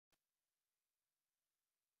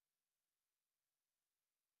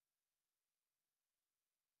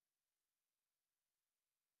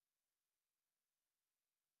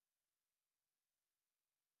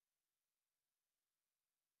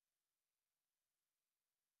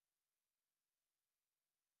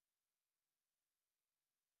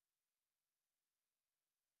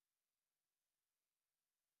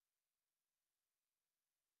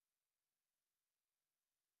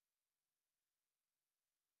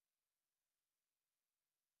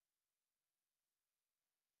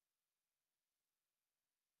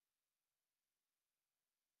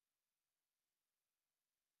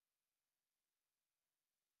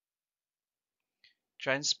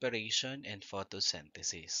Transpiration and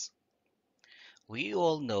photosynthesis. We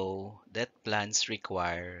all know that plants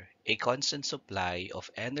require a constant supply of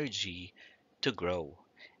energy to grow,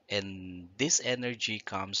 and this energy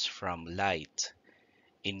comes from light.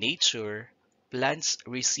 In nature, plants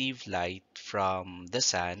receive light from the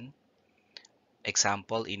sun.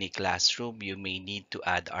 Example, in a classroom, you may need to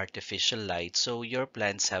add artificial light so your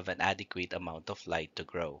plants have an adequate amount of light to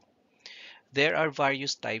grow. There are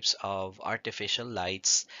various types of artificial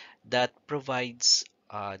lights that provides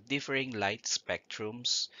differing light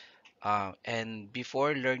spectrums. And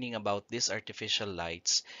before learning about these artificial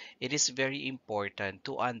lights, it is very important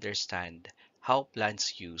to understand how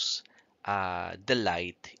plants use the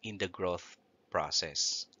light in the growth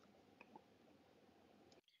process.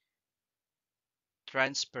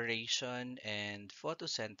 Transpiration and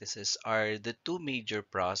photosynthesis are the two major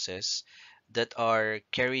processes that are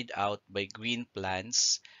carried out by green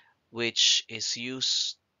plants, which is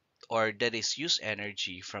used or that is use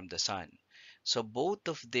energy from the sun. So both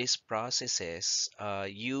of these processes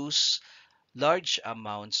use large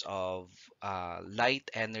amounts of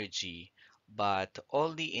light energy, but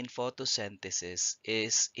only in photosynthesis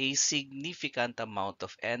is a significant amount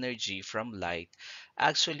of energy from light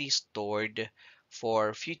actually stored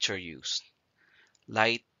for future use.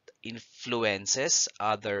 Light influences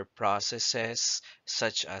other processes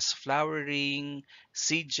such as flowering,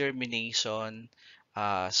 seed germination,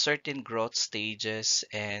 certain growth stages,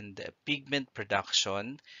 and pigment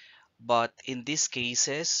production, but in these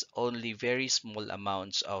cases, only very small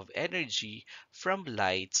amounts of energy from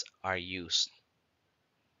lights are used.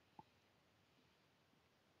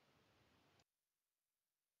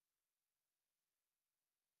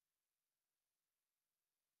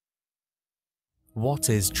 What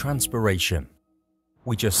is transpiration?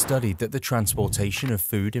 We just studied that the transportation of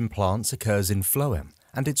food in plants occurs in phloem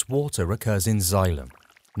and its water occurs in xylem.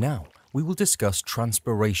 Now, we will discuss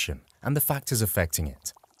transpiration and the factors affecting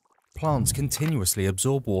it. Plants continuously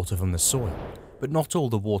absorb water from the soil, but not all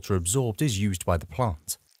the water absorbed is used by the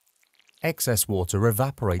plant. Excess water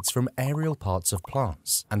evaporates from aerial parts of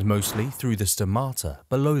plants and mostly through the stomata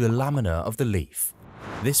below the lamina of the leaf.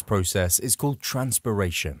 This process is called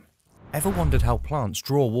transpiration. Ever wondered how plants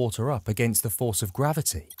draw water up against the force of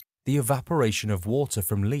gravity? The evaporation of water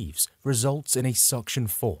from leaves results in a suction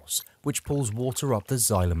force which pulls water up the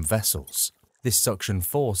xylem vessels. This suction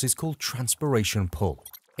force is called transpiration pull.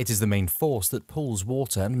 It is the main force that pulls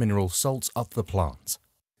water and mineral salts up the plant.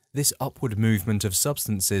 This upward movement of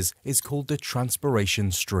substances is called the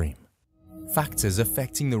transpiration stream. Factors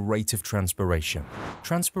affecting the rate of transpiration.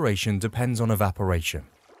 Transpiration depends on evaporation.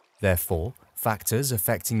 Therefore, factors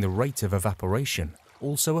affecting the rate of evaporation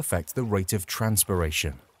also affect the rate of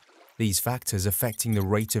transpiration. These factors affecting the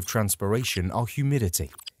rate of transpiration are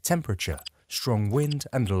humidity, temperature, strong wind,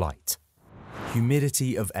 and light.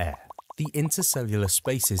 Humidity of air. The intercellular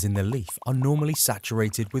spaces in the leaf are normally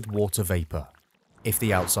saturated with water vapor. If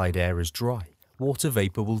the outside air is dry, water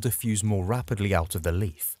vapor will diffuse more rapidly out of the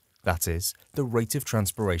leaf. That is, the rate of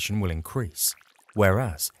transpiration will increase.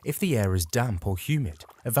 Whereas, if the air is damp or humid,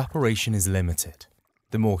 evaporation is limited.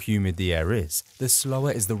 The more humid the air is, the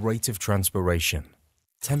slower is the rate of transpiration.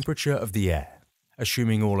 Temperature of the air.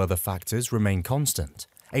 Assuming all other factors remain constant,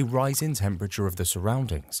 a rise in temperature of the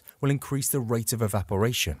surroundings will increase the rate of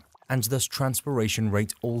evaporation, and thus transpiration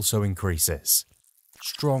rate also increases.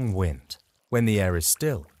 Strong wind. When the air is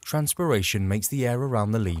still, transpiration makes the air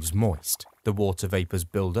around the leaves moist. The water vapors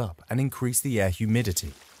build up and increase the air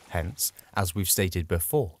humidity, hence, as we've stated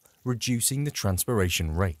before, reducing the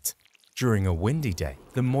transpiration rate. During a windy day,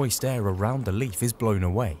 the moist air around the leaf is blown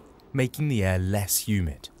away, making the air less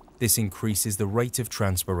humid. This increases the rate of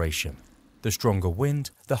transpiration. The stronger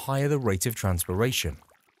wind, the higher the rate of transpiration.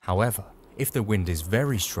 However, if the wind is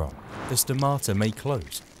very strong, the stomata may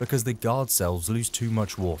close because the guard cells lose too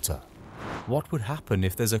much water. What would happen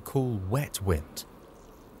if there's a cool, wet wind?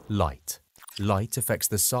 Light. Light affects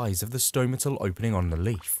the size of the stomatal opening on the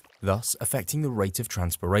leaf, thus affecting the rate of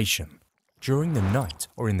transpiration. During the night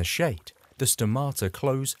or in the shade, the stomata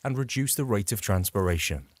close and reduce the rate of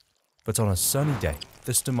transpiration. But on a sunny day,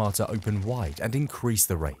 the stomata open wide and increase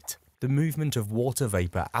the rate. The movement of water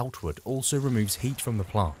vapor outward also removes heat from the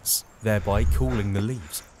plants, thereby cooling the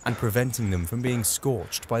leaves and preventing them from being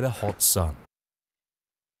scorched by the hot sun.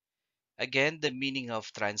 Again, the meaning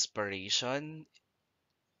of transpiration,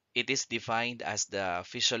 it is defined as the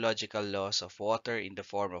physiological loss of water in the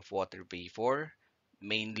form of water vapor,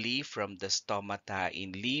 mainly from the stomata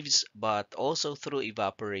in leaves, but also through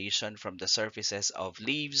evaporation from the surfaces of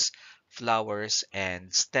leaves, flowers,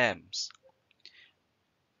 and stems.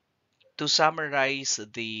 To summarize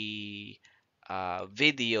the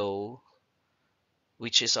video,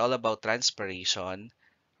 which is all about transpiration,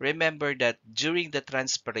 remember that during the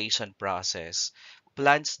transpiration process,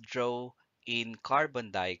 plants draw in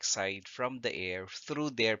carbon dioxide from the air through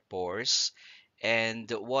their pores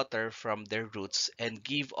and water from their roots and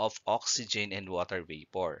give off oxygen and water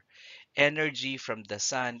vapor. Energy from the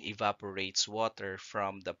sun evaporates water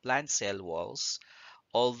from the plant cell walls,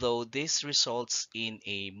 although this results in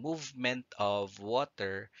a movement of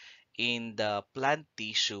water in the plant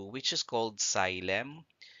tissue, which is called xylem.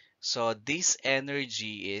 So this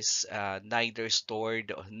energy is neither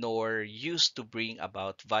stored nor used to bring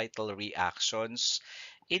about vital reactions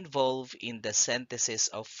involved in the synthesis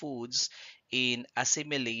of foods in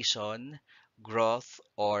assimilation, growth,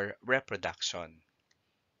 or reproduction.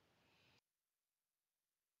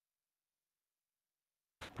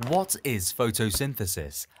 What is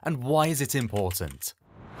photosynthesis and why is it important?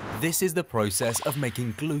 This is the process of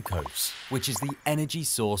making glucose, which is the energy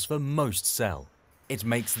source for most cell. It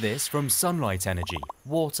makes this from sunlight energy,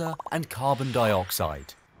 water and carbon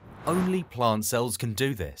dioxide. Only plant cells can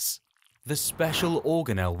do this. The special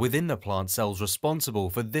organelle within the plant cells responsible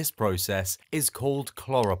for this process is called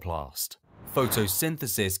chloroplast.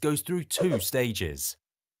 Photosynthesis goes through two stages.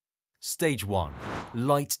 Stage 1.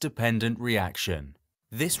 Light-dependent reaction.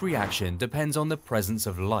 This reaction depends on the presence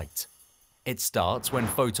of light. It starts when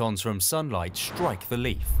photons from sunlight strike the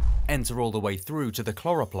leaf, enter all the way through to the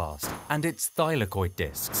chloroplast and its thylakoid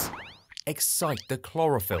discs, excite the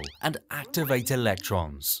chlorophyll and activate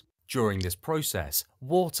electrons. During this process,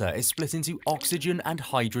 water is split into oxygen and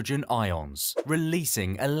hydrogen ions,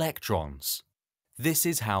 releasing electrons. This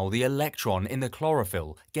is how the electron in the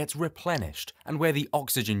chlorophyll gets replenished and where the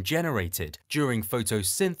oxygen generated during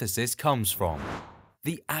photosynthesis comes from.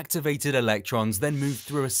 The activated electrons then move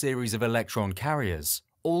through a series of electron carriers,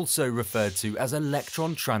 also referred to as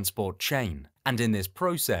electron transport chain, and in this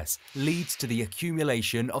process leads to the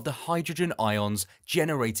accumulation of the hydrogen ions,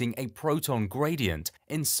 generating a proton gradient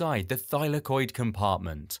inside the thylakoid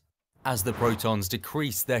compartment. As the protons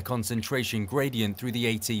decrease their concentration gradient through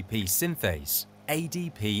the ATP synthase,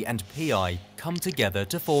 ADP and PI come together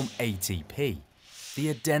to form ATP.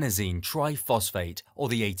 The adenosine triphosphate, or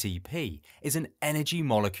the ATP, is an energy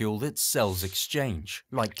molecule that cells exchange,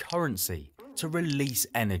 like currency, to release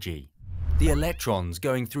energy. The electrons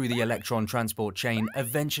going through the electron transport chain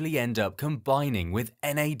eventually end up combining with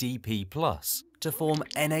NADP+ to form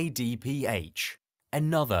NADPH,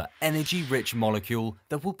 another energy-rich molecule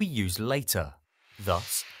that will be used later.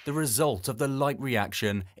 Thus, the result of the light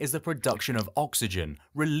reaction is the production of oxygen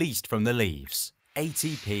released from the leaves,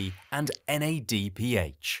 ATP and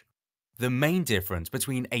NADPH. The main difference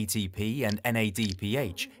between ATP and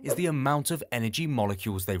NADPH is the amount of energy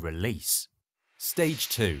molecules they release. Stage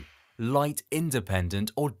 2.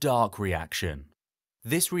 Light-independent or dark reaction.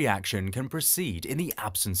 This reaction can proceed in the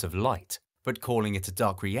absence of light, but calling it a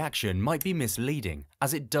dark reaction might be misleading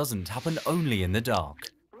as it doesn't happen only in the dark.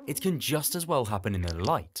 It can just as well happen in the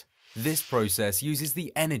light. This process uses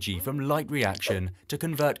the energy from light reaction to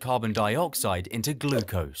convert carbon dioxide into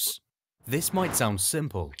glucose. This might sound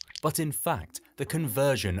simple, but in fact, the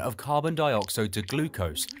conversion of carbon dioxide to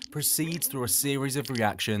glucose proceeds through a series of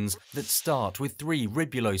reactions that start with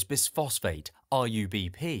 3-ribulose bisphosphate,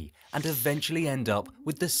 RUBP, and eventually end up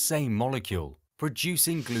with the same molecule,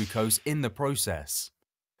 producing glucose in the process.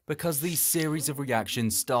 Because these series of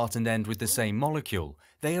reactions start and end with the same molecule,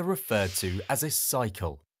 they are referred to as a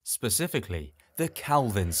cycle, specifically the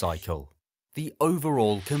Calvin cycle. The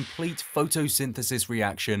overall complete photosynthesis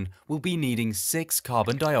reaction will be needing 6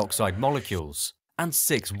 carbon dioxide molecules and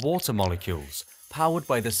 6 water molecules powered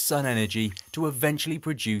by the sun energy to eventually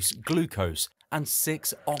produce glucose and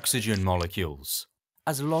 6 oxygen molecules.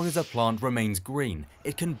 As long as a plant remains green,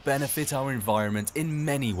 it can benefit our environment in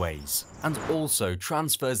many ways and also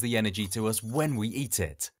transfers the energy to us when we eat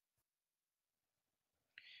it.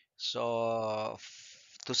 So,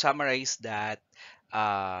 to summarize that,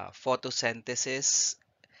 photosynthesis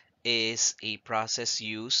is a process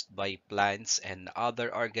used by plants and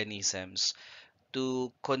other organisms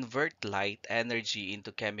to convert light energy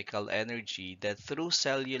into chemical energy that through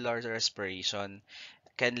cellular respiration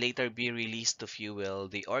can later be released to fuel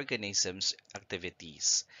the organism's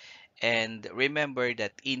activities. And remember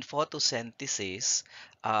that in photosynthesis,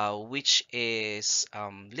 which is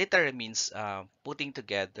literally means putting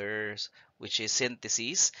together, which is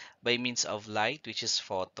synthesis by means of light, which is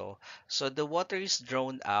photo. So the water is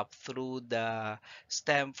drawn up through the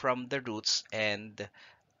stem from the roots and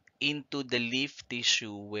into the leaf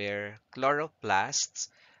tissue where chloroplasts,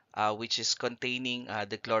 which is containing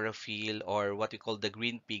the chlorophyll or what we call the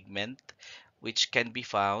green pigment, which can be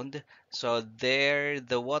found. So there,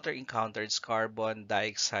 the water encounters carbon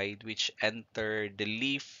dioxide, which enter the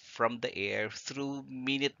leaf from the air through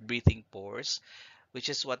minute breathing pores, which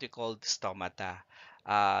is what we call the stomata,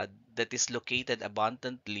 uh, that is located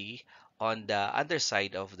abundantly on the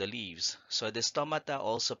underside of the leaves. So the stomata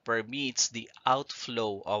also permits the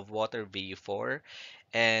outflow of water vapor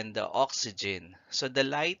and the oxygen. So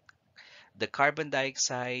the carbon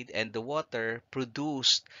dioxide and the water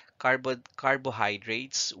produced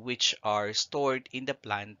carbohydrates, which are stored in the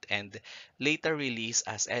plant and later released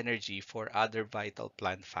as energy for other vital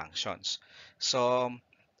plant functions. So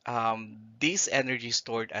this energy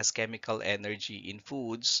stored as chemical energy in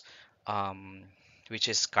foods, um, which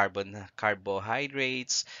is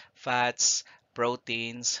carbohydrates, fats,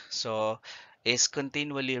 proteins, so is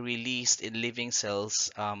continually released in living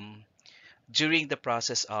cells during the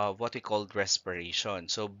process of what we call respiration.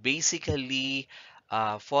 So basically,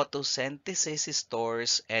 photosynthesis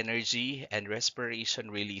stores energy and respiration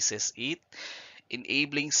releases it,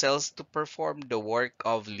 enabling cells to perform the work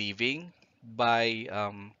of living by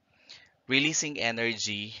releasing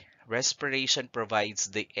energy. Respiration provides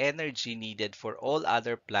the energy needed for all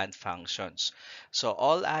other plant functions. So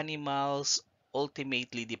all animals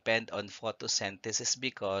ultimately depend on photosynthesis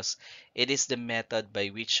because it is the method by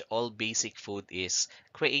which all basic food is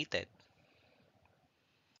created.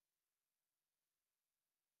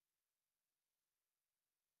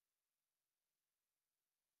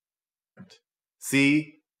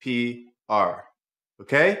 CPR.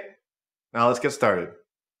 Okay? Now let's get started.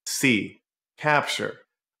 C. Capture.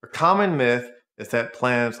 A common myth is that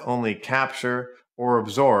plants only capture or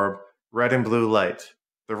absorb red and blue light.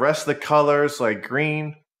 The rest of the colors, like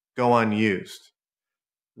green, go unused.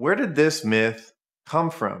 Where did this myth come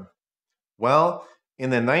from? Well, in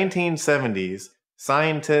the 1970s,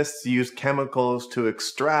 scientists used chemicals to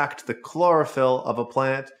extract the chlorophyll of a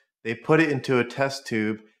plant. They put it into a test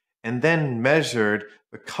tube and then measured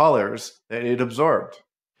the colors that it absorbed.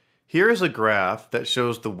 Here's a graph that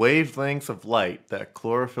shows the wavelengths of light that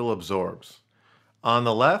chlorophyll absorbs. On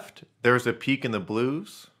the left, there's a peak in the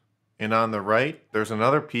blues, and on the right, there's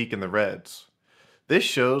another peak in the reds. This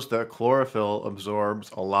shows that chlorophyll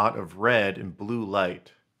absorbs a lot of red and blue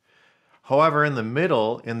light. However, in the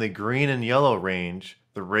middle, in the green and yellow range,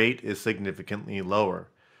 the rate is significantly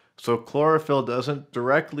lower. So chlorophyll doesn't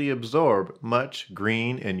directly absorb much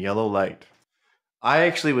green and yellow light. I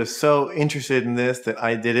actually was so interested in this that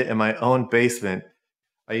I did it in my own basement.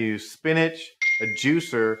 I used spinach, a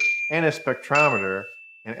juicer, and a spectrometer,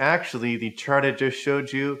 and actually the chart I just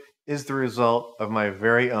showed you is the result of my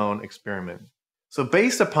very own experiment. So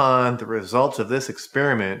based upon the results of this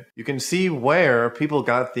experiment, you can see where people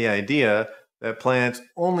got the idea that plants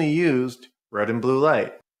only used red and blue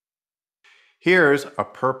light. Here's a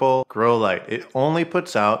purple grow light. It only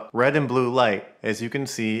puts out red and blue light, as you can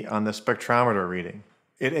see on the spectrometer reading.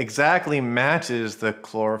 It exactly matches the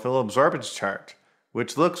chlorophyll absorbance chart,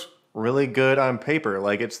 which looks really good on paper,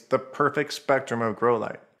 like it's the perfect spectrum of grow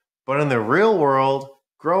light. But in the real world,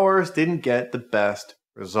 growers didn't get the best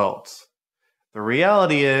results. The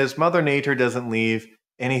reality is, Mother Nature doesn't leave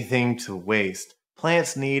anything to waste.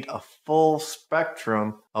 Plants need a full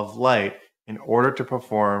spectrum of light in order to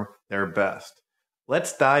perform their best.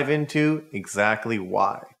 Let's dive into exactly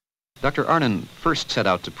why. Dr. Arnon first set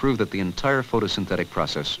out to prove that the entire photosynthetic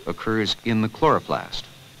process occurs in the chloroplast.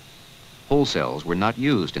 Whole cells were not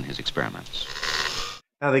used in his experiments.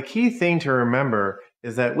 Now, the key thing to remember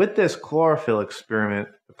is that with this chlorophyll experiment,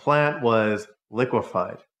 the plant was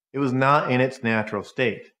liquefied. It was not in its natural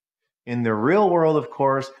state. In the real world, of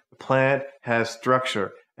course, the plant has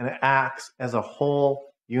structure and it acts as a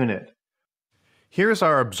whole unit. Here's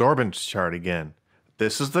our absorbance chart again.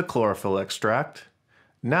 This is the chlorophyll extract.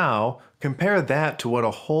 Now, compare that to what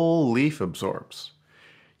a whole leaf absorbs.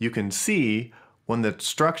 You can see when the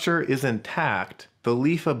structure is intact, the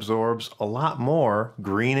leaf absorbs a lot more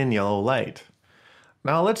green and yellow light.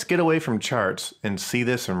 Now let's get away from charts and see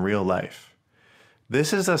this in real life.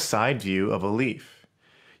 This is a side view of a leaf.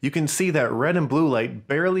 You can see that red and blue light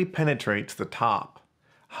barely penetrates the top.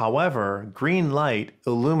 However, green light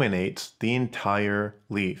illuminates the entire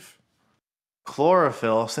leaf.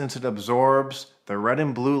 Chlorophyll, since it absorbs the red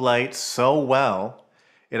and blue light so well,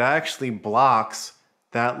 it actually blocks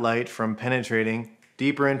that light from penetrating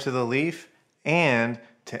deeper into the leaf and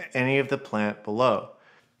to any of the plant below.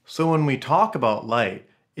 So when we talk about light,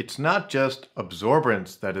 it's not just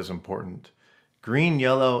absorbance that is important. Green,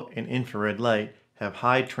 yellow, and infrared light have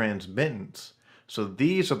high transmittance, so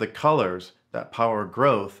these are the colors that power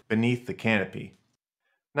growth beneath the canopy.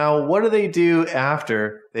 Now, what do they do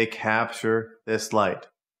after they capture this light?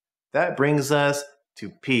 That brings us to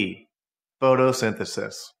P,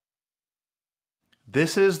 photosynthesis.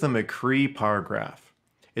 This is the McCree par graph.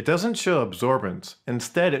 It doesn't show absorbance,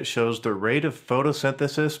 instead it shows the rate of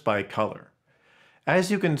photosynthesis by color. As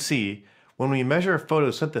you can see, when we measure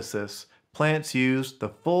photosynthesis, plants use the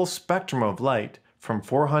full spectrum of light from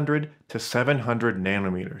 400 to 700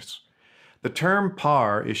 nanometers. The term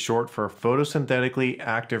PAR is short for photosynthetically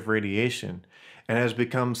active radiation and has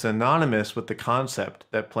become synonymous with the concept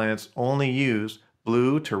that plants only use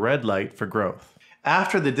blue to red light for growth.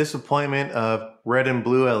 After the disappointment of red and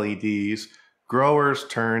blue LEDs, growers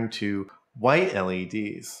turned to white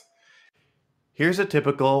LEDs. Here's a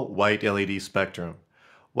typical white LED spectrum.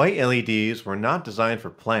 White LEDs were not designed for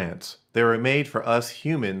plants, they were made for us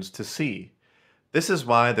humans to see. This is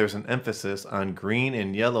why there's an emphasis on green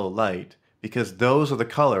and yellow light, because those are the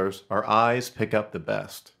colors our eyes pick up the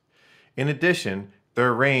best. In addition,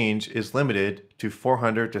 their range is limited to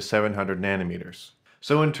 400 to 700 nanometers.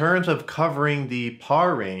 So in terms of covering the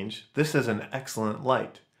PAR range, this is an excellent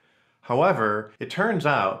light. However, it turns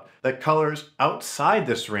out that colors outside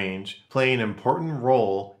this range play an important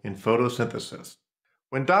role in photosynthesis.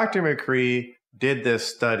 When Dr. McCree did this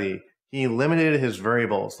study, he limited his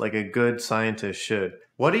variables like a good scientist should.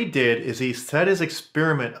 What he did is he set his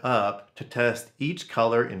experiment up to test each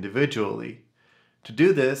color individually. To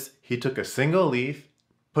do this, he took a single leaf,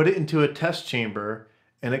 put it into a test chamber,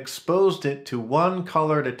 and exposed it to one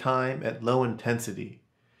color at a time at low intensity.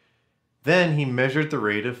 Then he measured the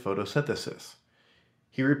rate of photosynthesis.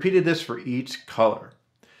 He repeated this for each color.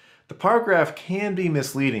 The par graph can be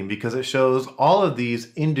misleading because it shows all of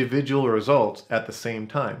these individual results at the same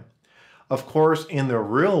time. Of course, in the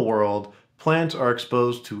real world, plants are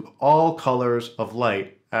exposed to all colors of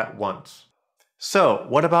light at once. So,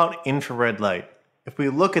 what about infrared light? If we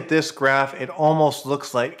look at this graph, it almost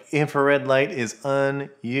looks like infrared light is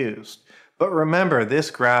unused. But remember,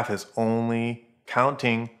 this graph is only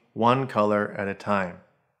counting one color at a time.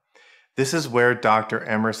 This is where Dr.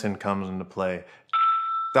 Emerson comes into play.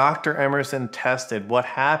 Dr. Emerson tested what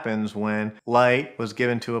happens when light was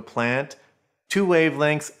given to a plant, 2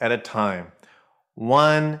 wavelengths at a time.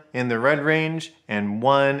 One in the red range and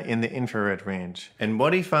one in the infrared range. And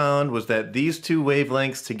what he found was that these 2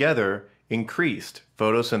 wavelengths together increased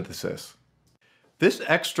photosynthesis. This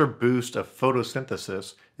extra boost of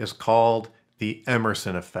photosynthesis is called the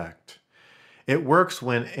Emerson effect. It works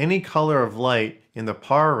when any color of light in the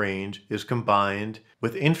PAR range is combined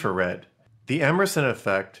with infrared. The Emerson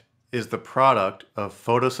effect is the product of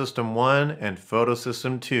photosystem 1 and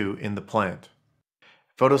photosystem 2 in the plant.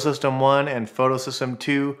 Photosystem 1 and photosystem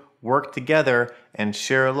 2 work together and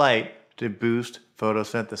share light to boost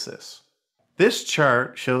photosynthesis. This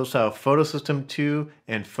chart shows how photosystem 2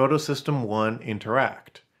 and photosystem 1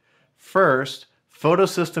 interact. First,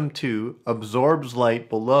 photosystem 2 absorbs light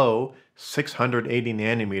below 680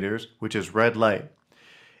 nanometers, which is red light.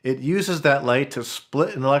 It uses that light to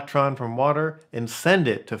split an electron from water and send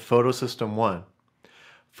it to photosystem 1.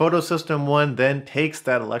 Photosystem 1 then takes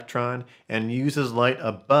that electron and uses light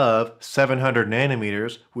above 700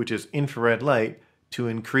 nanometers, which is infrared light, to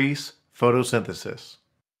increase photosynthesis.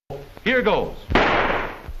 Here goes.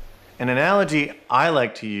 An analogy I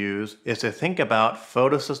like to use is to think about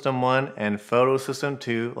photosystem 1 and photosystem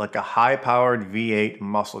 2 like a high-powered V8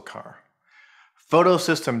 muscle car.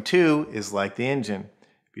 Photosystem 2 is like the engine.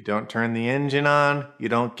 If you don't turn the engine on, you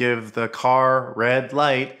don't give the car red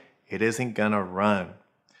light, it isn't gonna run.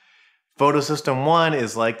 Photosystem 1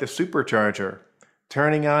 is like the supercharger.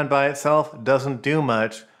 Turning on by itself doesn't do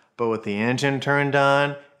much, but with the engine turned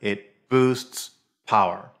on, it boosts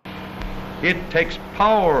power. It takes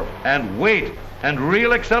power and weight and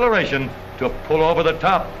real acceleration to pull over the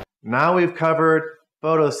top. Now we've covered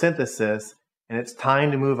photosynthesis, and it's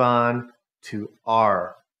time to move on to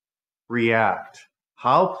R, react.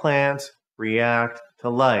 How plants react to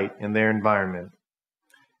light in their environment.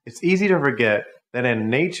 It's easy to forget that in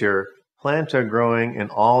nature, plants are growing in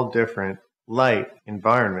all different light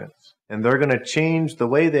environments, and they're going to change the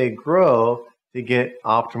way they grow to get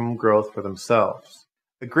optimum growth for themselves.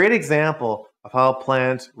 A great example of how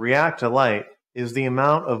plants react to light is the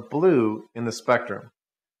amount of blue in the spectrum.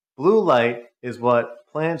 Blue light is what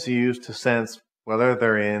plants use to sense whether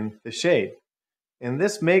they're in the shade. And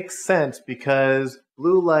this makes sense because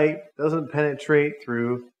blue light doesn't penetrate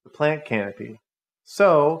through the plant canopy.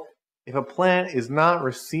 So, if a plant is not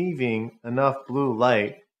receiving enough blue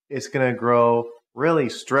light, it's going to grow really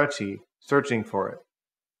stretchy, searching for it.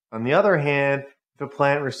 On the other hand, if a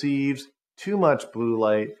plant receives too much blue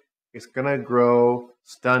light, it's going to grow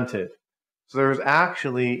stunted. So there's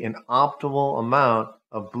actually an optimal amount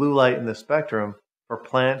of blue light in the spectrum for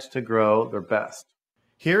plants to grow their best.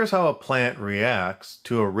 Here's how a plant reacts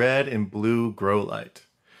to a red and blue grow light.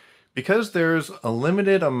 Because there's a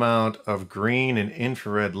limited amount of green and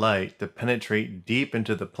infrared light to penetrate deep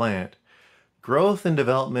into the plant, growth and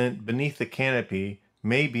development beneath the canopy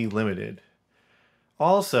may be limited.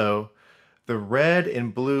 Also, the red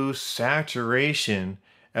and blue saturation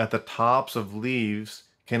at the tops of leaves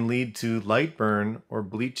can lead to light burn or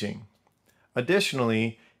bleaching.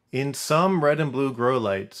 Additionally, in some red and blue grow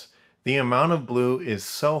lights, the amount of blue is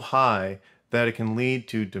so high that it can lead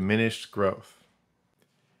to diminished growth.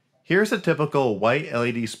 Here's a typical white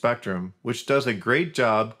LED spectrum, which does a great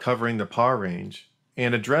job covering the PAR range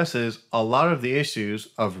and addresses a lot of the issues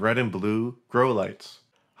of red and blue grow lights.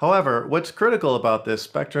 However, what's critical about this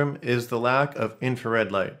spectrum is the lack of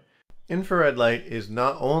infrared light. Infrared light is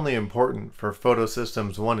not only important for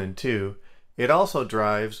photosystems 1 and 2, it also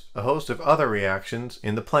drives a host of other reactions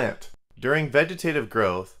in the plant. During vegetative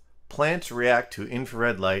growth, plants react to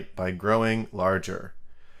infrared light by growing larger.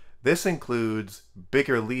 This includes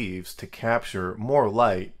bigger leaves to capture more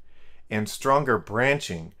light and stronger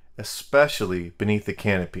branching, especially beneath the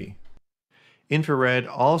canopy. Infrared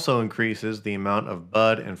also increases the amount of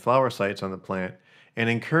bud and flower sites on the plant and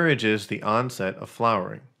encourages the onset of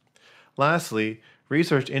flowering. Lastly,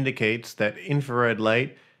 research indicates that infrared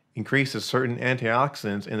light increases certain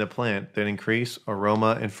antioxidants in the plant that increase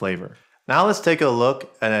aroma and flavor. Now let's take a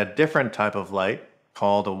look at a different type of light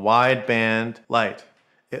called a wideband light.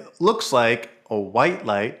 It looks like a white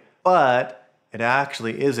light, but it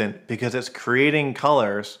actually isn't because it's creating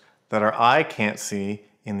colors that our eye can't see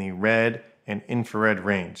in the red and infrared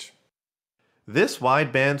range. This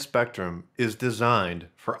wideband spectrum is designed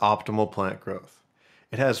for optimal plant growth.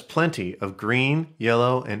 It has plenty of green,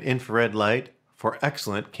 yellow, and infrared light for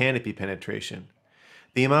excellent canopy penetration.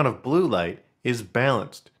 The amount of blue light is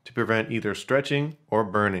balanced to prevent either stretching or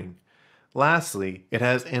burning. Lastly, it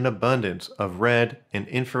has an abundance of red and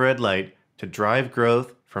infrared light to drive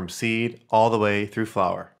growth from seed all the way through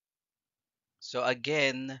flower. So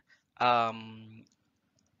again, um,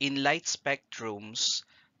 in light spectrums,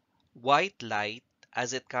 white light,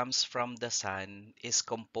 as it comes from the sun, is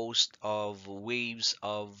composed of waves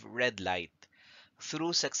of red light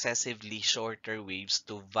through successively shorter waves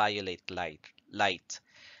to violet light.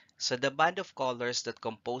 So the band of colors that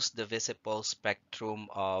compose the visible spectrum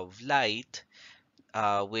of light,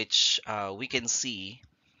 which we can see,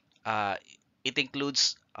 uh, it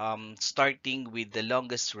includes starting with the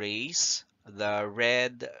longest rays, the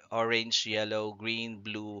red, orange, yellow, green,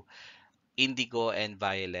 blue, indigo, and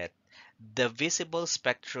violet. The visible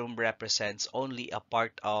spectrum represents only a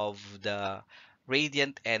part of the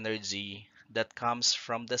radiant energy that comes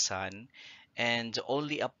from the sun, and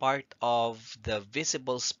only a part of the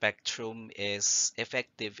visible spectrum is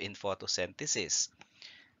effective in photosynthesis.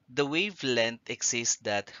 The wavelength exists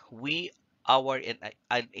that we are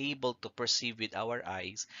unable to perceive with our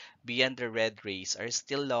eyes beyond the red rays are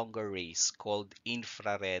still longer rays called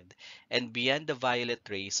infrared, and beyond the violet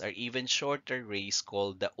rays are even shorter rays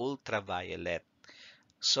called the ultraviolet.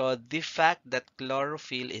 So the fact that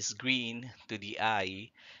chlorophyll is green to the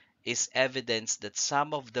eye is evidence that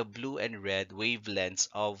some of the blue and red wavelengths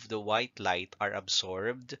of the white light are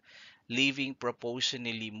absorbed, leaving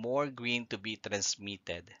proportionally more green to be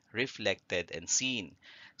transmitted, reflected, and seen.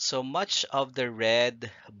 So much of the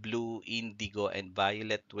red, blue, indigo, and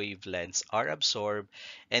violet wavelengths are absorbed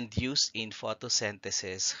and used in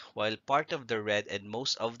photosynthesis, while part of the red and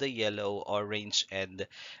most of the yellow, orange, and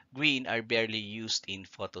green are barely used in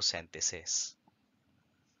photosynthesis.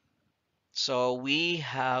 So we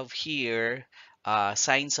have here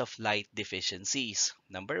signs of light deficiencies.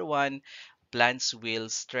 Number one, plants will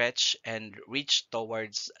stretch and reach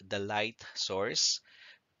towards the light source.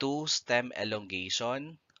 Two, stem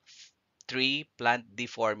elongation. Three, plant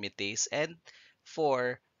deformities. And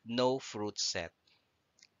four, no fruit set.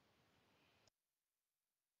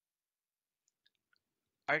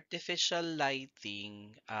 Artificial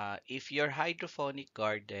lighting, if your hydroponic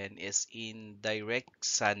garden is in direct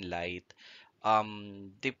sunlight,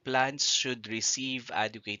 the plants should receive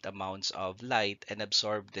adequate amounts of light and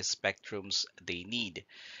absorb the spectrums they need.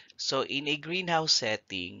 So in a greenhouse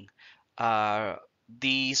setting, uh,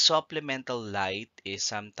 the supplemental light is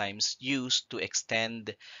sometimes used to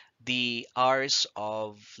extend the hours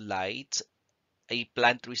of light a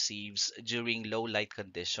plant receives during low light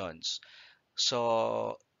conditions.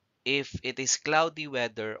 So if it is cloudy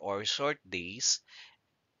weather or short days,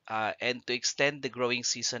 and to extend the growing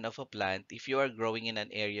season of a plant, if you are growing in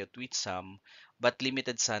an area with some but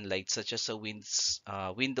limited sunlight, such as a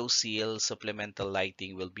window sill, supplemental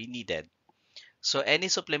lighting will be needed. So any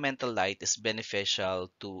supplemental light is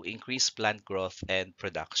beneficial to increase plant growth and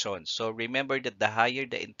production. So remember that the higher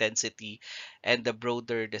the intensity and the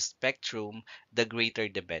broader the spectrum, the greater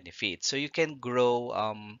the benefit. So you can grow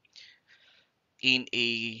in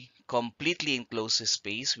a completely enclosed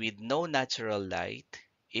space with no natural light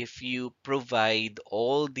if you provide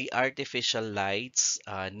all the artificial lights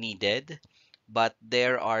needed, but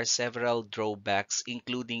there are several drawbacks,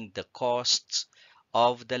 including the costs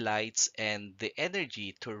of the lights and the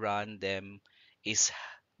energy to run them is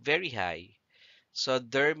very high. So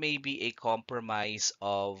there may be a compromise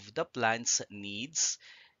of the plant's needs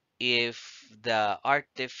if the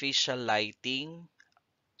artificial lighting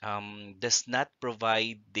does not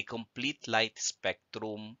provide the complete light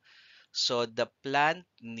spectrum. So the plant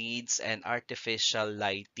needs an artificial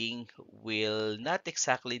lighting will not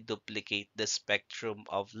exactly duplicate the spectrum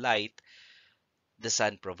of light the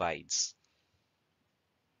sun provides.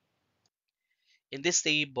 In this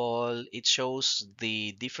table, it shows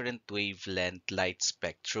the different wavelength light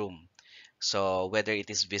spectrum. So whether it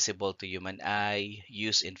is visible to human eye,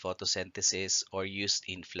 used in photosynthesis, or used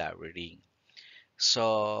in flowering.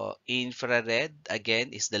 So infrared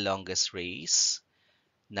again is the longest rays,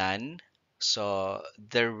 none. So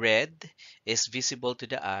the red is visible to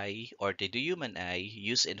the eye or to the human eye,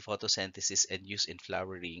 used in photosynthesis and used in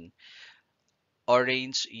flowering.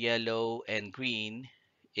 Orange, yellow, and green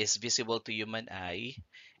is visible to human eye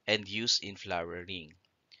and used in flowering.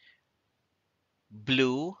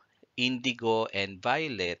 Blue, indigo, and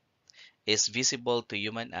violet is visible to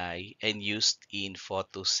human eye and used in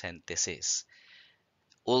photosynthesis.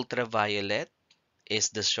 Ultraviolet is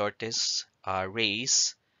the shortest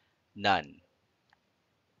rays, none.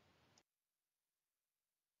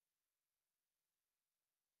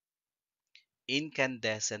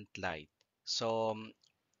 Incandescent light. So,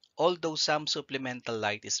 although some supplemental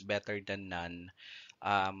light is better than none,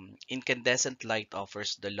 incandescent light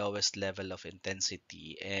offers the lowest level of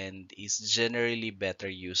intensity and is generally better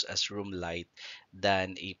used as room light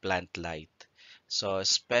than a plant light. So,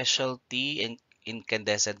 specialty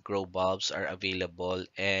incandescent grow bulbs are available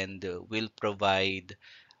and will provide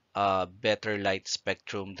a better light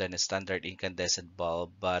spectrum than a standard incandescent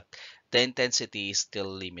bulb, but the intensity is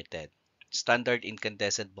still limited. Standard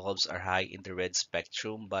incandescent bulbs are high in the red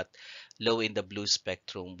spectrum but low in the blue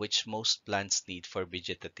spectrum, which most plants need for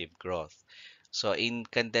vegetative growth. So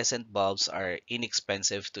incandescent bulbs are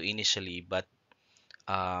inexpensive to initially, but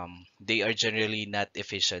they are generally not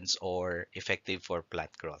efficient or effective for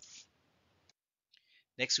plant growth.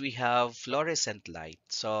 Next, we have fluorescent light.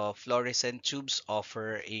 So fluorescent tubes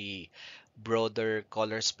offer a broader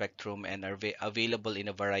color spectrum and are available in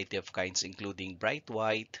a variety of kinds, including bright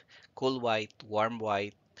white, cool white, warm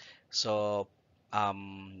white. So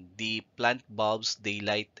the plant bulbs,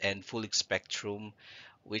 daylight, and full spectrum,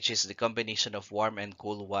 which is the combination of warm and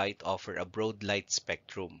cool white, offer a broad light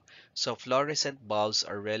spectrum. So fluorescent bulbs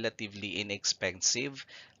are relatively inexpensive,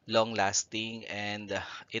 long lasting, and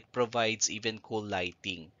it provides even cool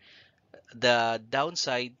lighting. The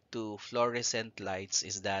downside to fluorescent lights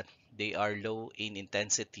is that they are low in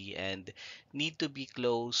intensity and need to be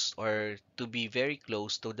close or to be very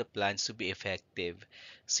close to the plants to be effective.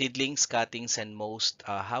 Seedlings, cuttings, and most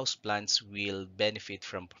house plants will benefit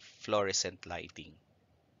from fluorescent lighting.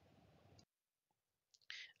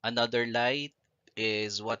 Another light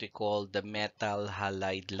is what we call the metal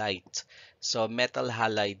halide light. So metal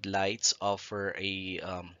halide lights offer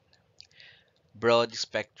a broad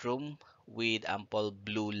spectrum with ample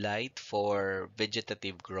blue light for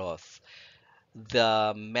vegetative growth.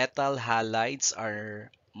 The metal halides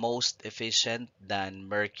are most efficient than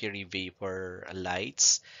mercury vapor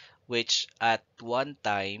lights, which at one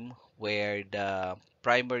time were the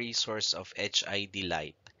primary source of HID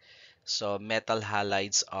light. So metal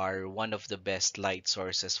halides are one of the best light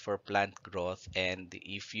sources for plant growth, and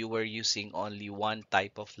if you were using only one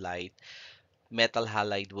type of light, metal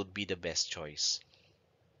halide would be the best choice.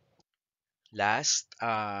 Last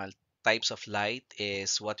types of light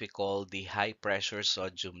is what we call the high pressure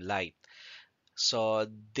sodium light. So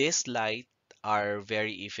these light are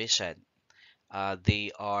very efficient.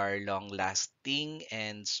 They are long lasting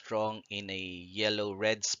and strong in a yellow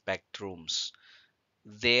red spectrums.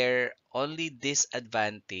 Their only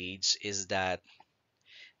disadvantage is that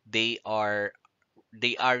they are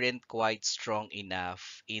they aren't quite strong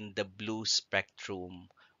enough in the blue spectrum,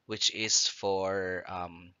 which is for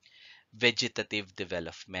vegetative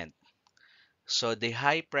development. So the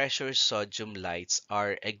high pressure sodium lights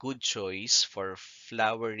are a good choice for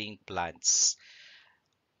flowering plants.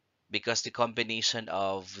 because the combination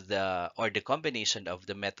of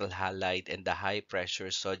the metal halide and the high pressure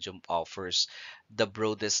sodium offers the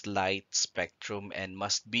broadest light spectrum and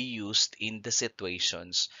must be used in the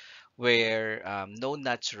situations where no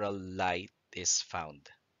natural light is found.